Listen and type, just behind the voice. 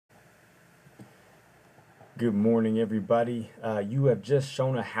Good morning, everybody. You have just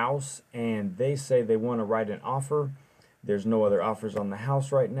shown a house and they say they want to write an offer. There's no other offers on the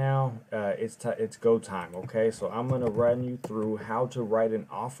house right now. It's go time, okay? So I'm going to run you through how to write an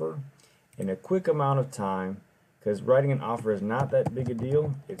offer in a quick amount of time, because writing an offer is not that big a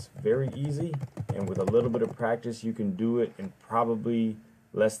deal. It's very easy, and with a little bit of practice you can do it in probably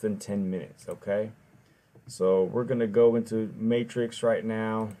less than 10 minutes, okay? So we're going to go into Matrix right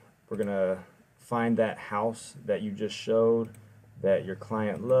now. We're going to find that house that you just showed that your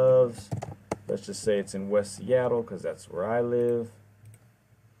client loves. Let's just say it's in West Seattle because that's where I live.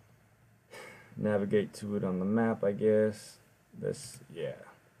 Navigate to it on the map, I guess. Yeah.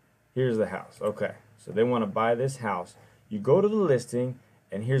 Here's the house. Okay, so they want to buy this house. You go to the listing,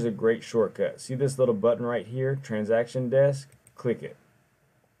 and here's a great shortcut. See this little button right here, TransactionDesk? Click it.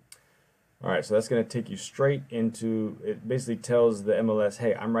 Alright, so that's going to take you straight into, it basically tells the MLS,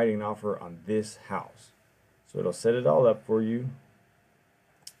 hey, I'm writing an offer on this house. So it'll set it all up for you.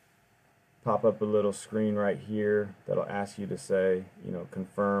 Pop up a little screen right here that'll ask you to say,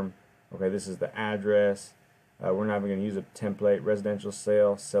 confirm, okay, this is the address. We're not even going to use a template. Residential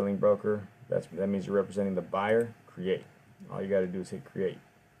sale, selling broker. That means you're representing the buyer. Create. All you got to do is hit create.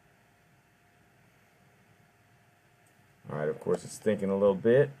 Alright, of course it's thinking a little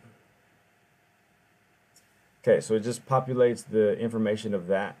bit. Okay, so it just populates the information of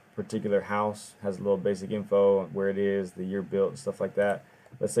that particular house, has a little basic info, where it is, the year built, and stuff like that.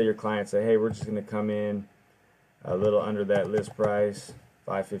 Let's say your client say, hey, we're just going to come in a little under that list price,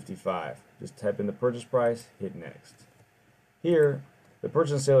 $555. Just type in the purchase price, hit next. Here, the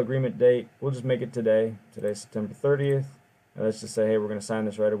purchase and sale agreement date, we'll just make it today. Today's September 30th. And let's just say, hey, we're going to sign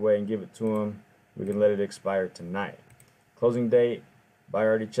this right away and give it to them. We can let it expire tonight. Closing date, buyer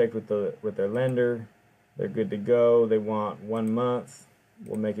already checked with their lender. They're good to go. They want 1 month.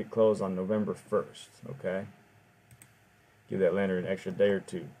 We'll make it close on November 1st, okay? Give that lender an extra day or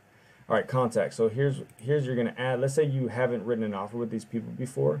two. All right, contact. So here's you're going to add. Let's say you haven't written an offer with these people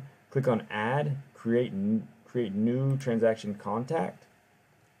before. Click on add, create new transaction contact.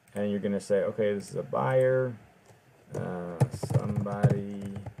 And you're going to say, okay, this is a buyer,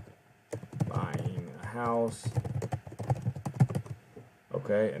 somebody buying a house.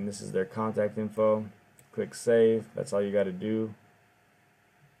 Okay, and this is their contact info. Click save. That's all you got to do.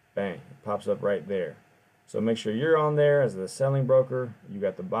 Bang, it pops up right there. So make sure you're on there as the selling broker. You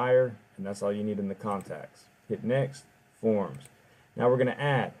got the buyer, and that's all you need in the contacts. Hit next. Forms. Now we're going to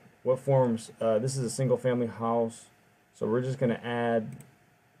add what forms. This is a single family house, so we're just going to add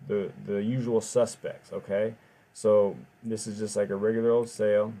the usual suspects. Okay, so this is just like a regular old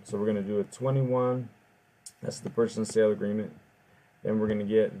sale. So we're going to do a 21. That's the purchase and sale agreement. Then we're going to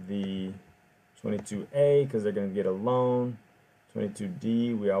get the 22A because they're going to get a loan.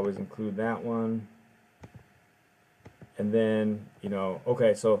 22D, we always include that one. And then,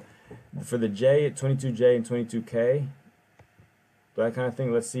 okay, so for the J, 22J and 22K, that kind of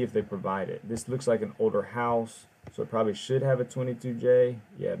thing, let's see if they provide it. This looks like an older house, so it probably should have a 22J.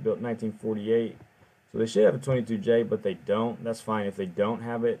 Yeah, built 1948. So they should have a 22J, but they don't. That's fine. If they don't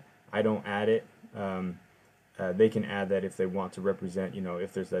have it, I don't add it. They can add that if they want to represent,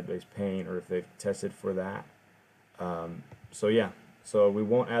 if there's that base paint or if they've tested for that. So yeah, so we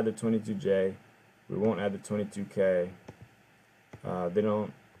won't add the 22J, we won't add the 22K. They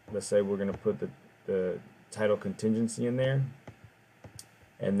don't. Let's say we're going to put the title contingency in there,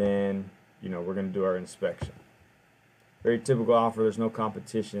 and then we're going to do our inspection. Very typical offer. There's no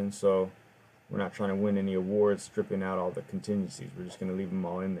competition, so we're not trying to win any awards, stripping out all the contingencies. We're just going to leave them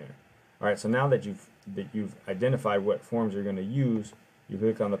all in there. All right, so now that you've identified what forms you're going to use, you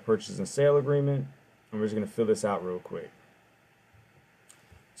click on the purchase and sale agreement, and we're just going to fill this out real quick.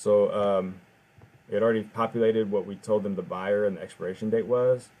 So it already populated what we told them the buyer and the expiration date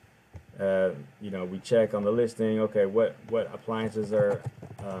was. We check on the listing. Okay, what appliances are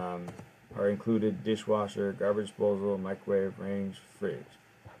included? Dishwasher, garbage disposal, microwave, range, fridge.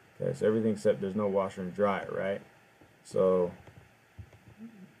 Okay, so everything except there's no washer and dryer, right? So,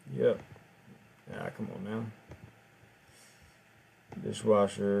 yep. Ah, come on now.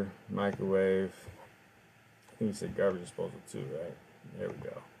 Dishwasher, microwave. I think you said garbage disposal too, right? There we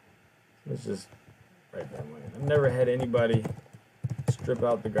go. Let's just write that one in. I've never had anybody strip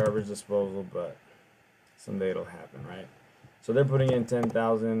out the garbage disposal, but someday it'll happen, right? So they're putting in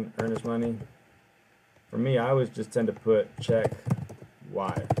 $10,000 earnest money. For me, I always just tend to put check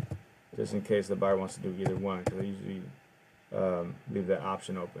wire, just in case the buyer wants to do either one, because I usually leave that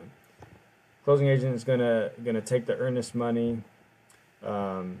option open. Closing agent is gonna take the earnest money,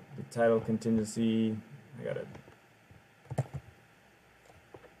 the title contingency. I gotta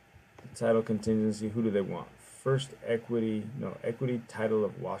title contingency. Who do they want? First Equity, no, Equity Title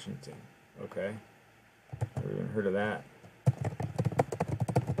of Washington. Okay, never even heard of that.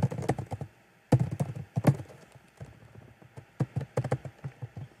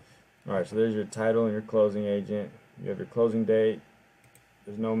 All right, so there's your title and your closing agent. You have your closing date.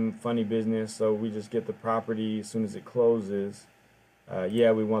 There's no funny business, so we just get the property as soon as it closes.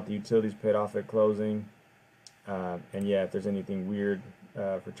 Yeah, we want the utilities paid off at closing. And yeah, if there's anything weird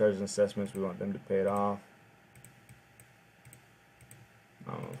for charges and assessments, we want them to pay it off.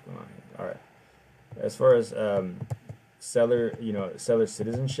 I don't know what's going on here. All right. As far as seller, seller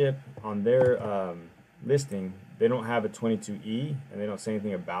citizenship on their listing, they don't have a 22E and they don't say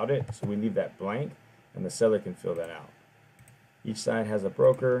anything about it, so we leave that blank, and the seller can fill that out. Each side has a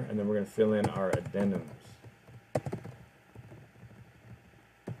broker, and then we're going to fill in our addendums.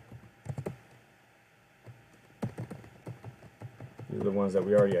 These are the ones that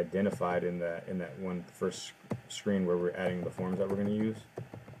we already identified in that one first screen where we're adding the forms that we're going to use.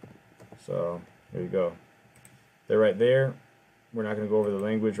 So there you go. They're right there. We're not going to go over the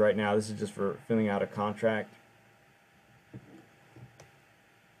language right now. This is just for filling out a contract.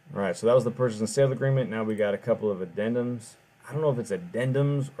 Alright, so that was the purchase and sale agreement. Now we got a couple of addendums. I don't know if it's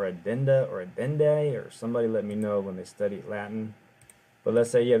addendums or addenda or addendae, or somebody let me know when they study Latin. But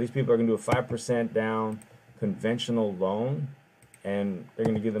let's say, yeah, these people are going to do a 5% down conventional loan, and they're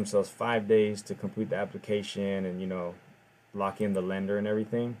going to give themselves 5 days to complete the application and, lock in the lender and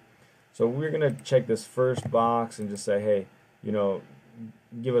everything. So we're going to check this first box and just say, hey,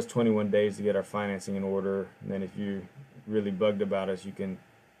 give us 21 days to get our financing in order. And then if you're really bugged about us, you can,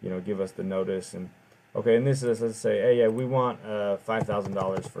 give us the notice. And okay, and this is, let's say, hey, yeah, we want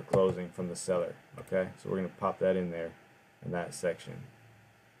 $5,000 for closing from the seller. Okay, so we're going to pop that in there in that section.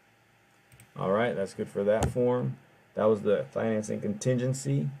 All right, that's good for that form. That was the financing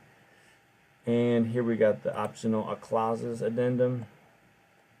contingency. And here we got the optional clauses addendum.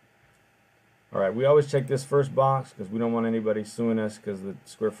 All right, we always check this first box because we don't want anybody suing us because the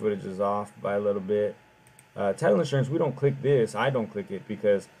square footage is off by a little bit. Title insurance, we don't click this. I don't click it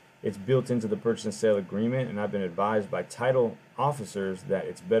because it's built into the purchase and sale agreement, and I've been advised by title officers that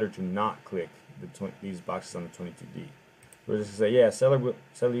it's better to not click these boxes on the 22D. We're just gonna say, yeah, seller,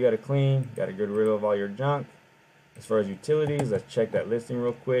 you got to clean, got to get rid of all your junk. As far as utilities, let's check that listing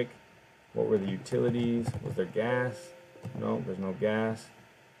real quick. What were the utilities? Was there gas? No, there's no gas.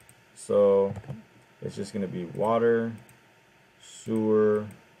 So it's just going to be water, sewer,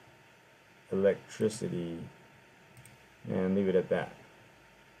 electricity, and leave it at that.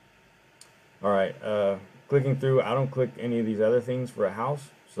 All right, clicking through, I don't click any of these other things for a house,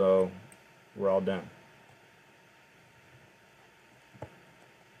 so we're all done.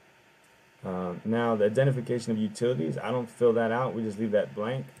 Now the identification of utilities, I don't fill that out, we just leave that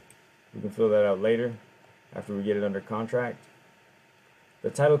blank. We can fill that out later after we get it under contract. The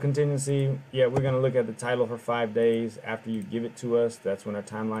title contingency, yeah, we're going to look at the title for 5 days after you give it to us. That's when our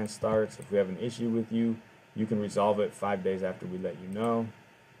timeline starts. If we have an issue with you, you can resolve it 5 days after we let you know.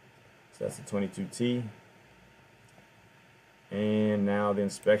 So that's the 22T. And now the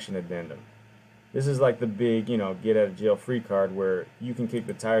inspection addendum. This is like the big, get out of jail free card where you can kick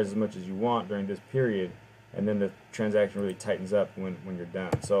the tires as much as you want during this period, and then the transaction really tightens up when you're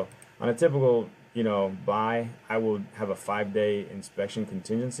done. So on a typical buy, I will have a 5-day inspection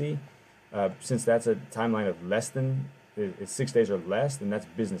contingency. Since that's a timeline of less than, it's 6 days or less, then that's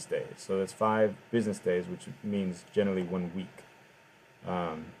business days. So that's 5 business days, which means generally 1 week.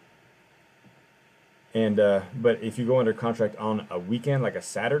 But if you go under contract on a weekend, like a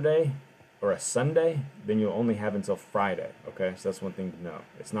Saturday or a Sunday, then you'll only have until Friday. Okay, so that's one thing to know.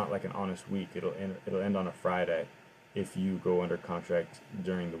 It's not like an honest week. It'll end on a Friday if you go under contract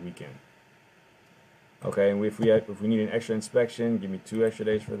during the weekend. Okay, and if we need an extra inspection, give me 2 extra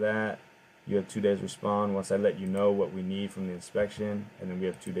days for that. You have 2 days to respond once I let you know what we need from the inspection, and then we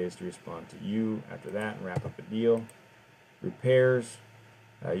have 2 days to respond to you after that and wrap up the deal. Repairs,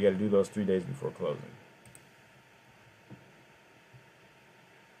 you got to do those 3 days before closing.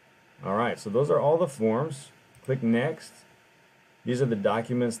 All right, so those are all the forms. Click next. These are the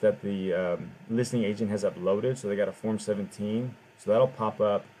documents that the listing agent has uploaded. So they got a Form 17. So that'll pop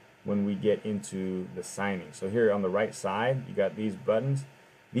up when we get into the signing. So here on the right side, you got these buttons.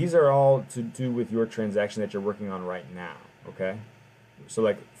 These are all to do with your transaction that you're working on right now, okay? So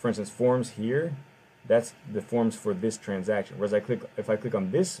like, for instance, forms here, that's the forms for this transaction. Whereas if I click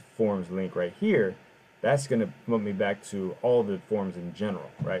on this forms link right here, that's going to put me back to all the forms in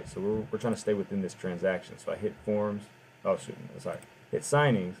general, right? So we're trying to stay within this transaction. So I hit forms, hit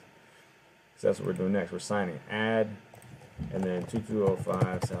signings. So that's what we're doing next. We're signing, add and then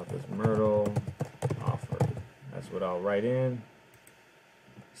 2205 Southwest Myrtle offer. That's what I'll write in.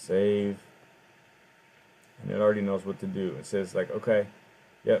 Save. And it already knows what to do. It says like, okay,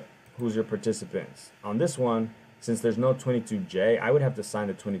 yep, who's your participants? On this one, since there's no 22J, I would have to sign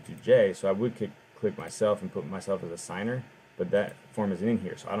the 22J, so I would click myself and put myself as a signer, but that form isn't in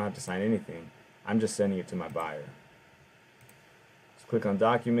here, so I don't have to sign anything. I'm just sending it to my buyer. Let's click on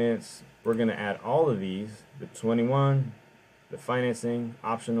documents. We're gonna add all of these, the 21, the financing,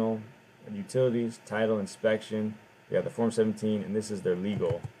 optional, utilities, title, inspection. We have the form 17, and this is their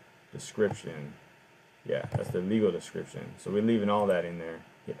legal description. Yeah, that's their legal description. So we're leaving all that in there.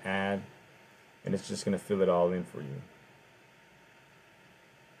 Hit add, and it's just gonna fill it all in for you.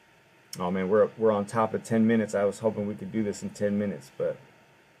 Oh man, we're on top of 10 minutes. I was hoping we could do this in 10 minutes, but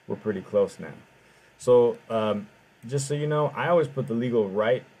we're pretty close now. So just so you know, I always put the legal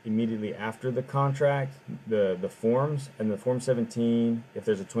right immediately after the contract, the forms, and the form 17. If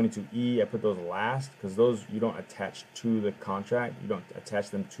there's a 22E, I put those last because those you don't attach to the contract. You don't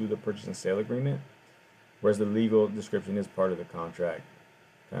attach them to the purchase and sale agreement. Whereas the legal description is part of the contract.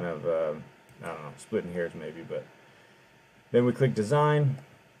 Kind of, I don't know, splitting hairs maybe, but then we click design.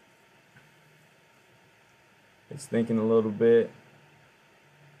 It's thinking a little bit.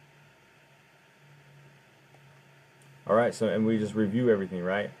 All right, so and we just review everything,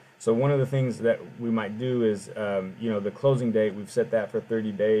 right? So one of the things that we might do is, you know, the closing date, we've set that for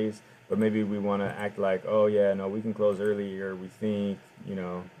 30 days, but maybe we want to act like, oh yeah, no, we can close earlier, we think, you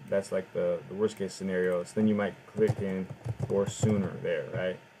know, that's like the worst case scenario. So then you might click in for sooner there,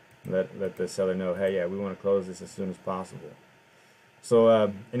 right? Let the seller know, hey, yeah, we want to close this as soon as possible.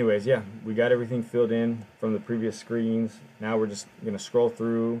 So anyways, yeah, we got everything filled in from the previous screens. Now we're just going to scroll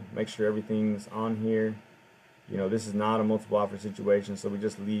through, make sure everything's on here. You know, this is not a multiple offer situation, so we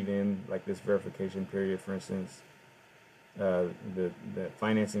just leave in like this verification period, for instance. The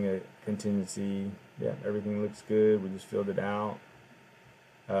financing contingency, yeah, everything looks good. We just filled it out.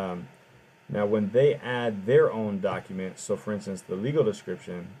 Now when they add their own document, so for instance the legal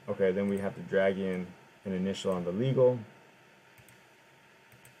description, okay, then we have to drag in an initial on the legal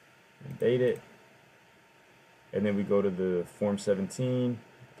and date it, and then we go to the form 17.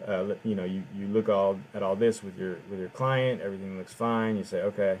 You know, you look at all this with your client, everything looks fine. You say,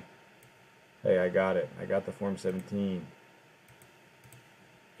 okay, hey, I got it. I got the form 17.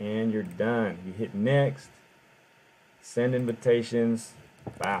 And you're done. You hit next, send invitations,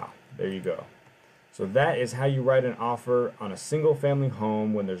 wow, there you go. So that is how you write an offer on a single family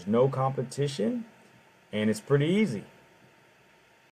home when there's no competition, and it's pretty easy.